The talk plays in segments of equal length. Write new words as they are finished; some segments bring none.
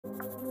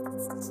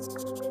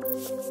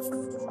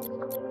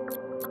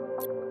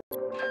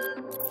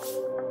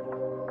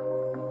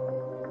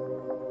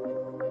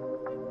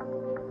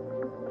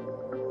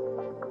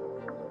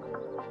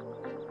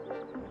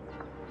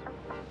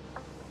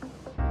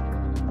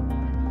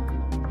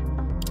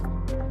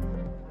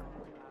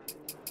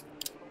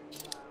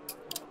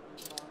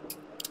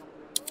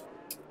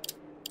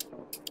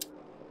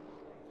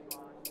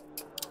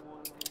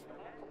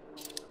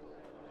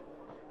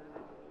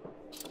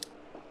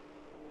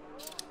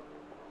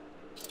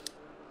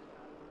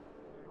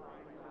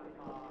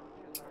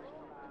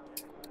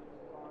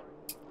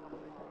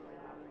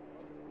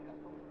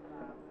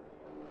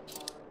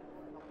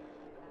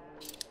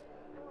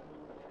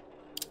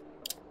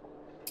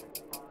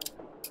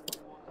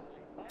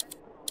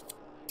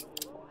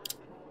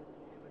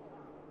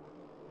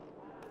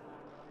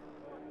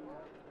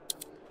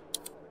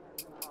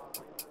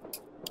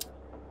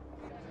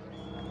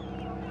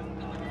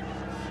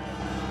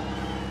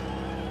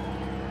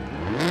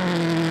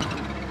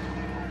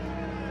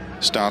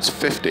Starts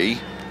 50,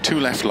 2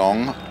 left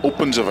long,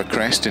 opens over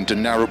crest into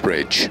narrow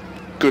bridge.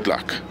 Good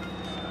luck.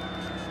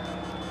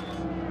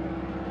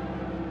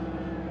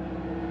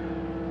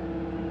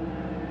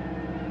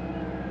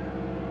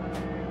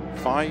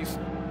 Five,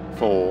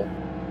 4,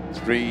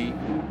 3,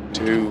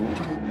 2,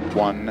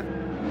 1,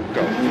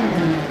 go.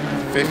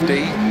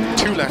 50,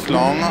 2 left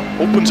long,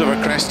 opens over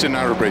crest to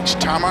narrow bridge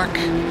tarmac,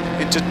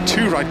 into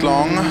 2 right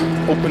long,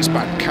 opens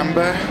back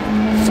camber,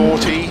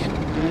 40,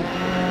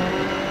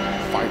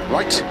 5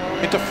 right,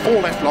 into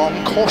 4 left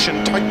long,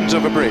 caution, tightens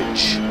over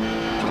bridge.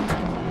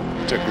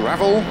 To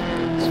gravel,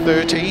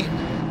 30,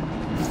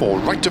 4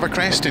 right over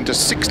crest, into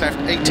 6 left,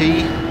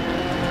 80,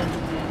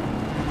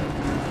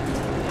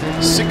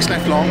 6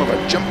 left long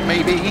over jump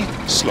maybe,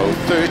 slow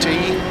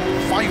 30,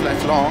 5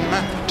 left long,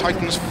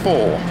 tightens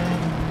 4,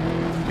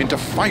 into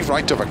 5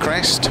 right over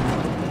crest,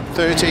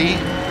 30,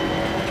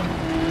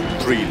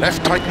 3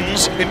 left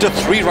tightens, into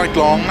 3 right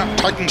long,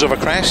 tightens over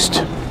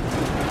crest,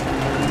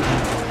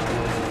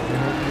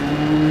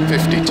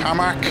 50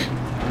 tarmac,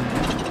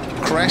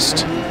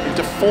 crest,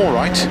 into 4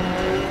 right,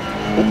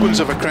 opens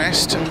over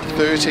crest,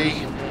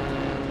 30,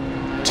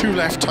 2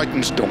 left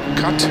tightens, don't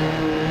cut,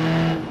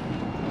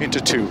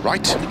 into 2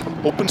 right,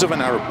 opens over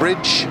narrow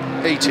bridge,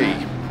 80,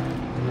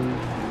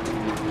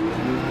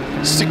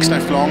 6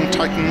 left long,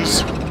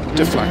 tightens,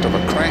 to flat over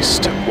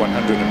crest,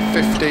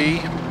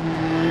 150,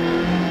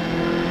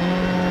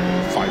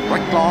 5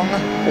 right long,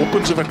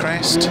 opens over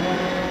crest,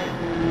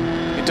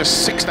 into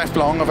 6 left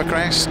long over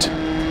crest,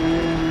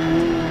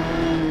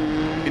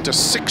 into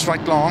 6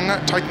 right long,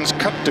 tightens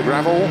cut to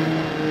gravel,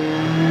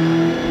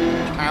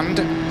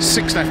 and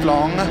 6 left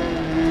long,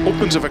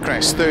 opens over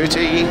crest,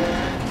 30,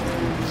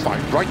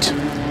 5 right,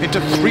 into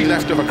 3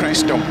 left over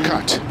crest, don't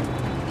cut,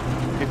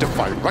 into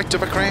 5 right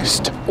over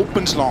crest,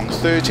 opens long,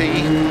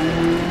 30,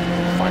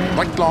 5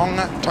 right long,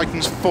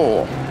 tightens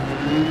 4,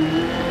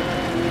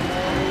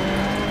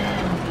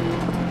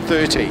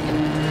 30,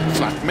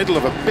 flat middle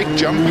of a big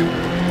jump,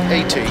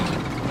 80,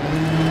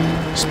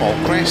 small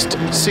crest,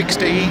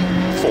 60,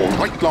 4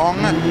 right long,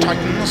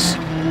 tightens,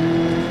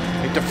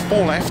 into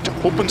 4 left,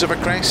 opens over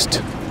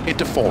crest,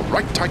 into 4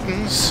 right,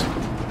 tightens,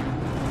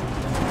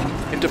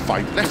 into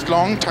 5 left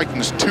long,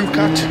 tightens 2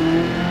 cut,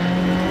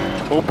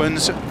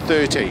 opens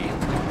 30,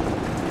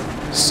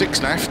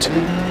 6 left,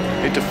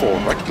 into 4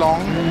 right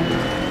long,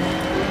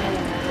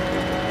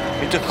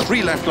 into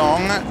 3 left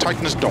long,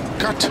 tightens don't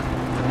cut,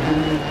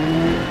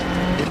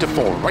 into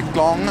 4 right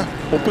long,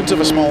 opens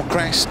over small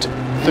crest,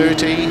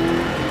 30,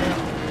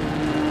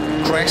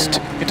 crest,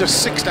 into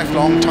 6 left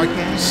long,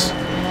 tightens,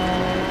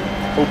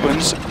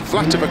 opens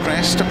flat over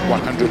crest,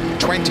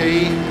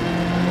 120,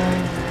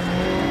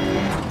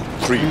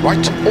 3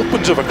 right,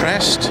 opens over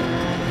crest,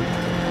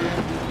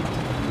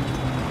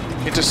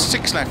 into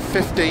 6 left,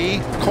 50,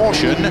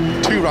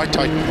 caution, 2 right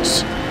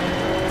tightens,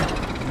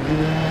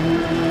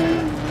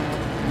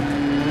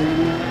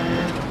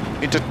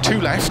 into 2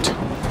 left,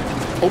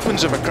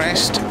 opens over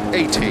crest,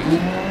 80,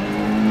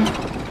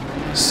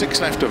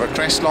 6 left over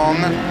crest long,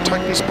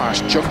 tightens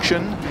past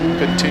junction,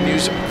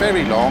 continues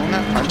very long,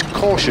 and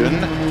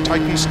caution,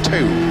 tightens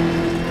 2,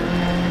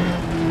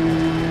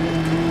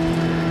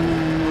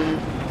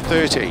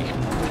 30,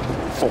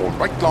 4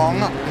 right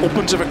long,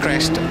 opens over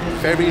crest,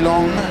 very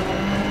long,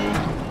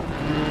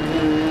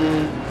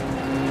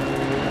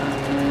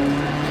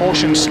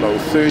 caution slow,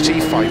 30,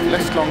 5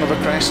 left long over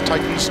crest,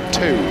 tightens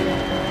 2,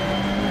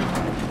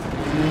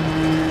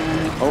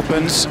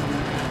 opens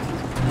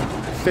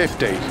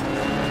 50,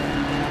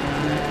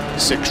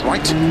 6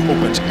 right,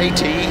 opens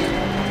 80,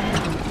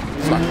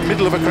 flat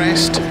middle of a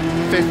crest,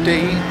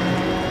 50,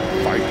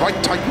 5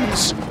 right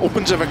tightens,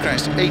 opens over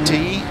crest,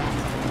 80,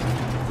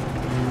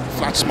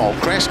 flat small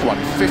crest,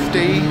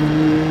 150,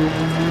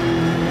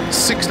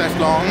 6 left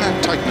long,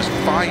 tightens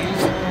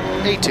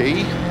 5,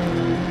 80,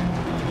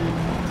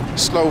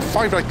 slow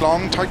 5 right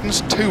long,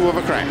 tightens 2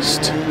 over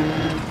crest,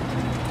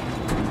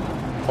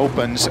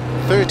 opens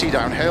 30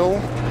 downhill,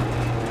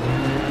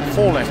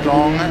 4 left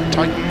long,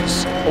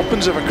 tightens,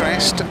 opens over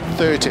crest,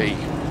 30,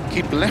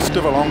 keep left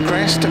of a long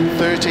crest,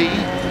 30,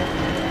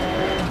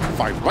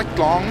 5 right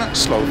long,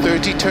 slow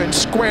 30, turn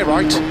square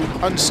right,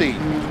 unseen,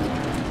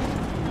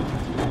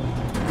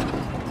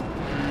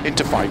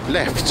 into 5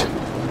 left,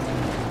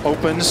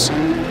 opens,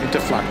 into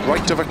flat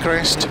right of a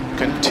crest,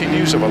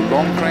 continues of a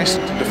long crest,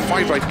 into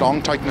 5 right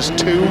long, tightens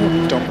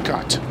 2, don't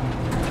cut,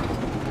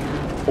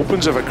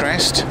 opens of a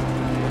crest,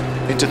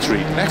 into 3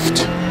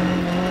 left,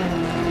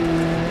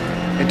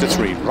 into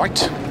 3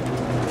 right,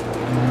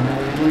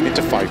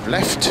 into 5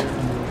 left,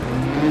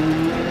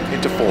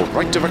 into 4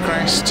 right of a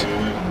crest,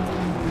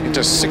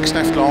 into 6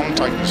 left long,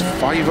 tightens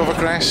 5 of a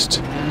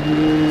crest,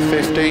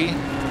 50,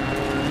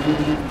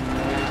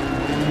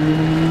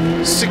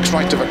 6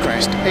 right of a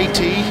crest,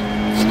 80,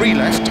 3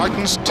 left,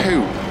 tightens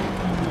 2,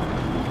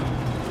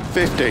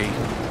 50,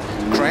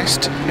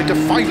 crest, into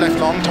 5 left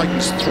long,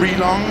 tightens 3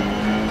 long,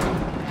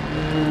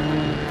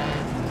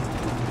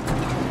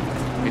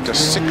 into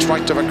 6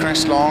 right of a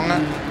crest long,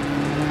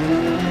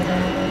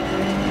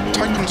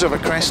 tightens of a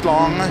crest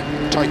long,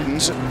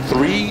 tightens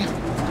 3,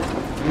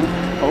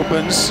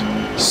 opens,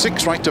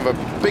 6 right of a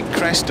big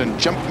crest and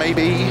jump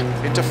maybe,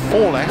 into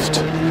 4 left,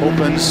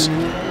 opens,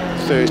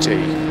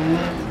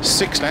 30,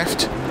 6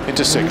 left,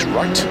 into 6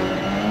 right,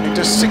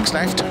 into 6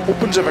 left,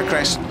 opens of a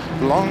crest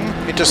long,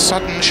 into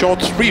sudden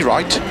short 3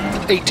 right,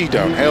 80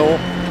 downhill,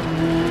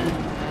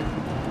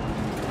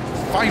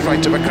 5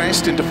 right of a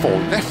crest, into 4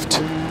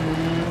 left,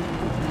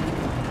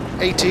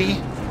 80,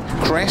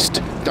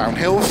 crest,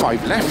 downhill,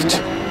 5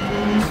 left,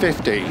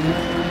 50,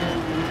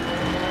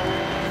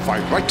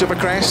 5 right of a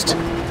crest,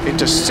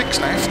 into 6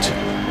 left,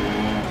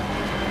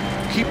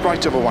 keep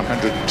right over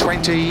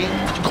 120,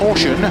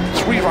 caution,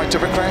 3 right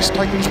of a crest,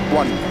 tightens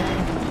 1,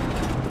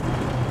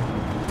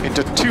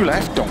 into 2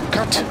 left, don't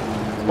cut,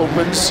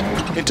 opens,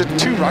 into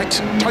 2 right,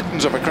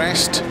 tightens of a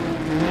crest,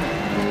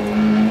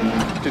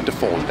 into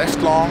 4 left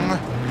long,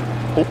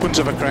 opens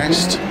of a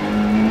crest,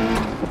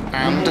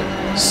 and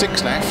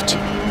 6 left,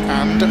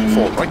 and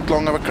 4 right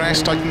long of a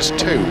crest, tightens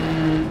 2,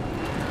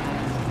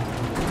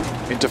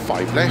 into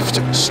 5 left,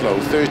 slow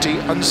 30,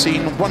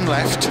 unseen, 1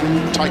 left,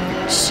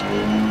 tightens,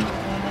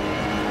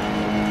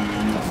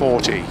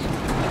 40,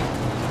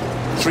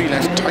 3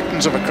 left,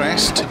 tightens of a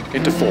crest,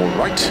 into 4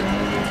 right,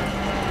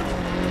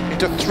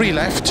 into 3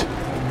 left,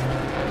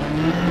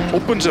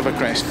 opens of a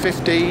crest,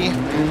 50,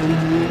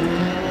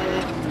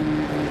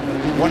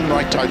 1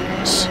 right,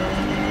 tightens,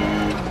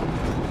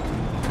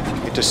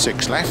 into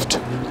 6 left,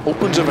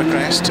 opens of a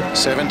crest,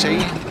 70,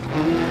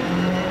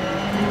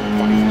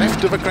 5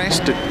 left of a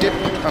crest, a dip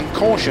and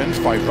caution,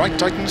 5 right,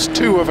 tightens,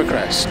 2 of a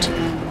crest,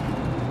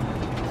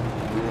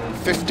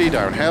 50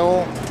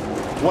 downhill,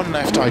 1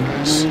 left,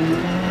 tightens,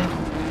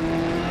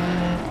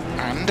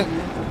 and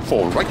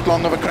 4 right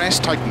long of a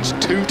crest, tightens,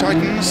 2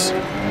 tightens,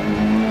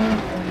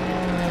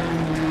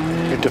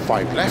 into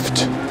 5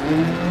 left,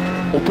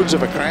 opens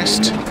of a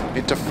crest,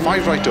 into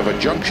 5 right of a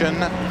junction,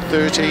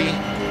 30,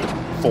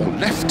 4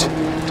 left,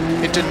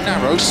 into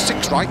narrow,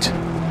 6 right,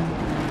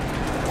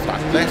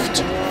 flat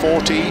left,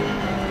 40,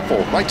 4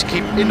 right,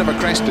 keep in of a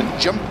crest and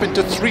jump,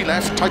 into 3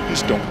 left,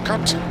 tightens, don't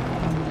cut,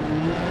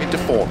 into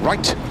 4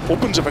 right,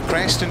 opens of a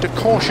crest, into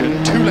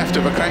caution, 2 left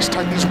of a crest,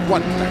 tightens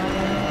 1,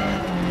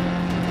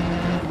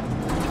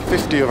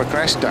 50 of a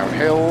crest,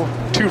 downhill,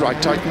 2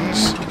 right,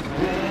 tightens,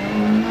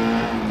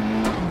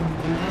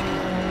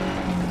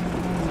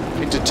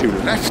 into 2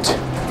 left,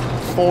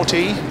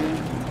 40,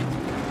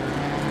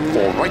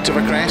 4 right of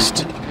a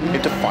crest,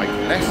 into 5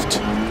 left,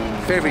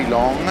 very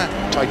long,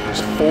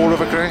 tightens 4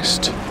 of a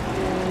crest,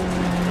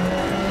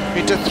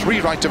 into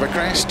 3 right of a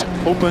crest,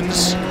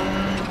 opens,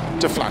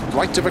 to flat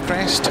right of a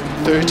crest,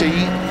 30,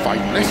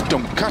 5 left,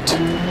 don't cut,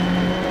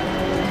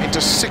 into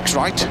 6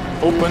 right,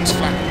 opens,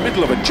 flat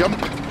middle of a jump,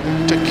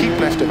 to keep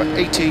left of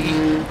 80,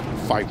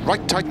 5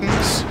 right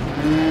tightens,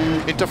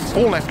 into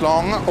 4 left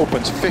long,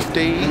 opens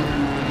 50,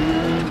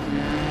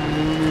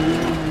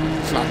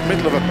 flat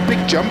middle of a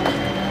big jump,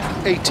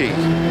 80,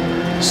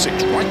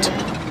 6 right,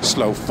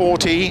 slow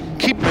 40,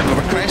 keep middle of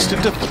a crest,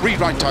 into 3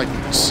 right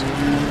tightens,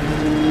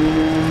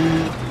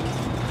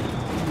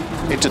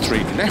 into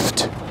 3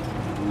 left,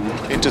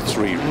 into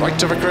 3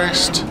 right of a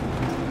crest,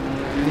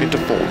 into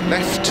 4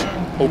 left,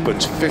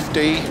 opens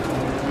 50,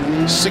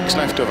 6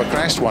 left of a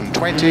crest,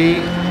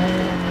 120,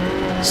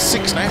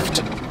 6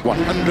 left,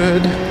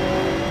 100,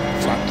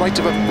 flat right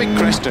of a big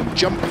crest and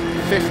jump,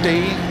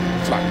 50,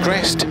 flat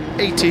crest,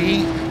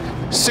 80,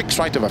 6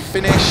 right of a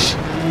finish,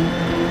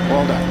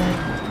 well done.